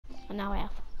And now I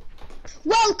have.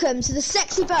 Welcome to the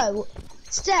sexy boat.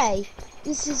 Today,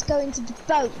 this is going to be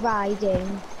boat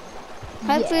riding.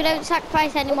 Hopefully we don't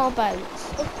sacrifice any more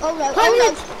boats. Oh no,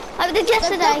 I did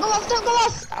yesterday. Don't go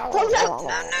off. Oh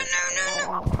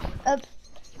no.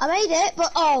 I made it,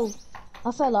 but I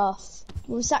fell off.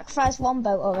 We sacrificed one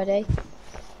boat already.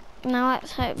 Now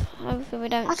let's hope. Hopefully we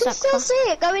don't I can still see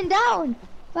it going down.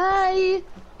 Bye.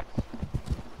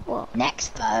 What?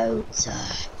 Next boat.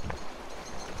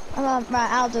 Come on, right,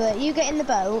 I'll do it. You get in the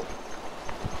boat.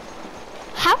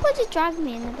 How would you drag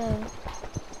me in the boat?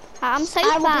 I'm so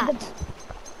fat.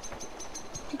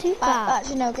 I'm too fat.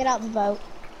 Actually, no, get out of the boat.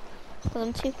 Well,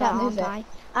 I'm too fat, aren't I?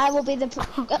 I will be the...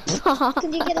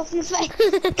 Can you get off your face?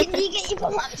 Can you get your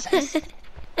bum off your face?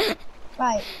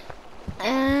 Right.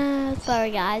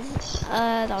 Sorry guys.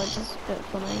 That was just a bit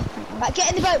funny. Right, get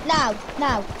in the boat now.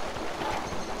 Now.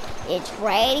 It's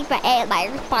ready for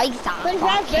airline pizza.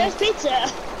 First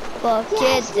pizza.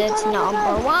 Bucket, it's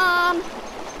number one.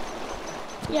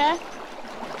 Yeah.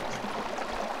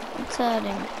 I'm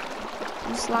turning.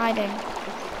 I'm sliding.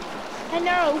 I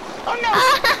know. Oh no!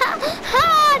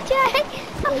 Ah, Jay!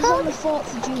 It's on the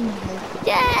 4th of June.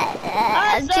 Jay!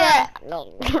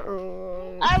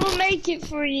 I will make it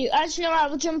for you. Actually, no, I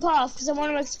will jump off because I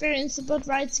want to experience the boat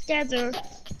ride together.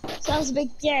 Sounds a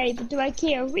bit gay, but do I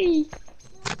care? Wee!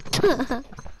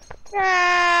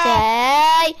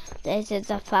 Jay! This is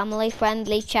a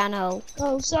family-friendly channel.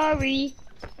 Oh, sorry.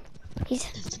 He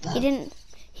didn't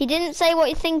say what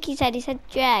you think he said. He said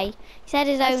Jay. He said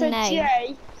his own name.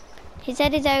 Jay. He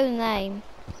said his own name.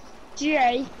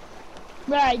 Jay.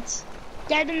 Right.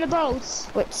 Get in the boat.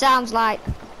 Which sounds like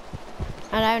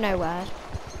I don't know word.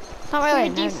 Not really.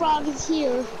 The frog is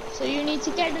here, so you need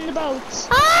to get in the boat.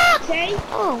 Ah! Okay?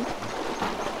 Oh.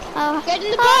 Get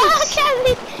in the boat! Get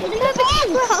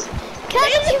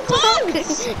in the boat!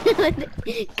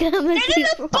 Get in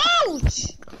the boat!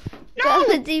 No!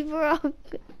 Comedy frog.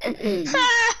 But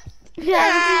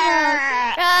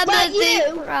you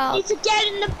need to get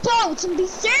in the boat and be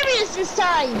serious this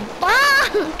time.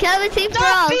 Comedy frog.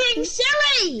 Stop being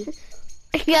silly.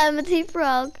 Comedy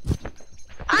frog.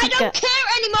 I don't care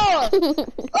anymore.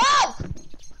 Oh!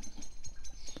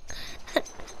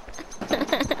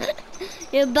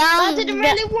 You bounced. That didn't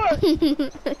really work.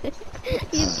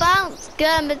 You bounced,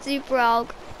 Comedy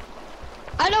frog.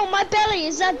 I know my belly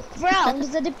is that round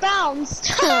that it bounced.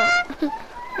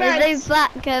 Right. You're so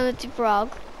fat, Comedy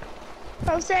frog.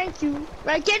 Oh, thank you.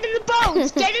 Right, get in the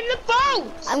boat. Get in the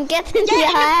boat. I'm getting Get in your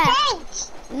hair. the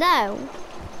boat. No.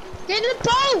 Get in the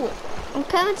boat. I'm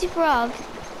Comedy frog,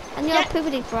 and you're a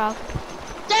Poopity frog.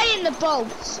 Stay in the boat.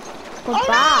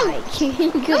 Goodbye. Oh,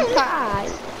 no. Goodbye.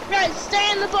 Right,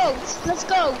 stay in the boat. Let's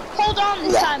go. Hold on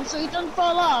this time so you don't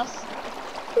fall off.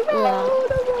 The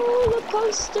roller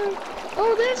coaster.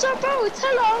 Oh, there's our boat.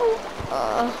 Hello.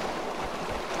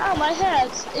 Ow, my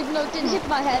head. Even though it didn't hit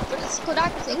my head, but it's good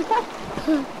acting.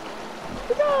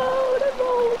 The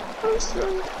roller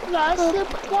coaster. Lost the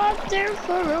plot there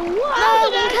for a while. No,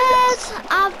 because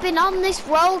I've been on this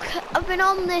roll. I've been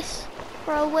on this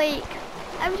for a week.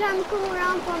 Every time I come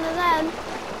around one of them,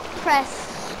 press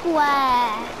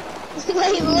square.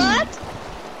 Wait, what?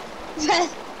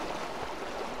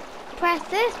 Press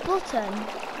this button.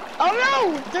 Oh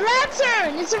no! The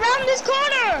lantern! It's around this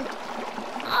corner!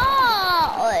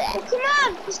 Oh, Come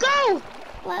on, let's go!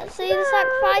 Let's see the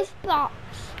sacrifice box.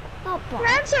 Not box.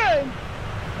 Lantern!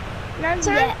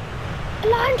 Lantern? Yeah.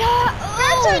 Lantern!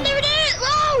 Lantern, there it is!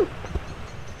 Whoa!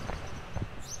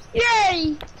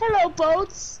 Yay! Hello,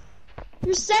 boats.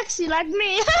 You're sexy like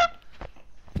me.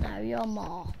 No, you're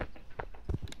more.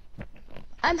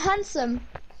 I'm handsome.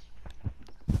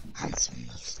 Handsome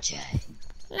little Jay.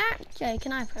 Jay,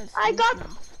 can I press? I got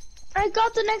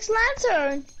the next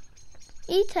lantern.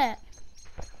 Eat it.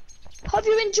 Hope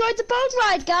you enjoyed the boat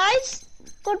ride, guys.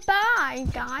 Goodbye,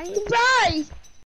 guys. Goodbye.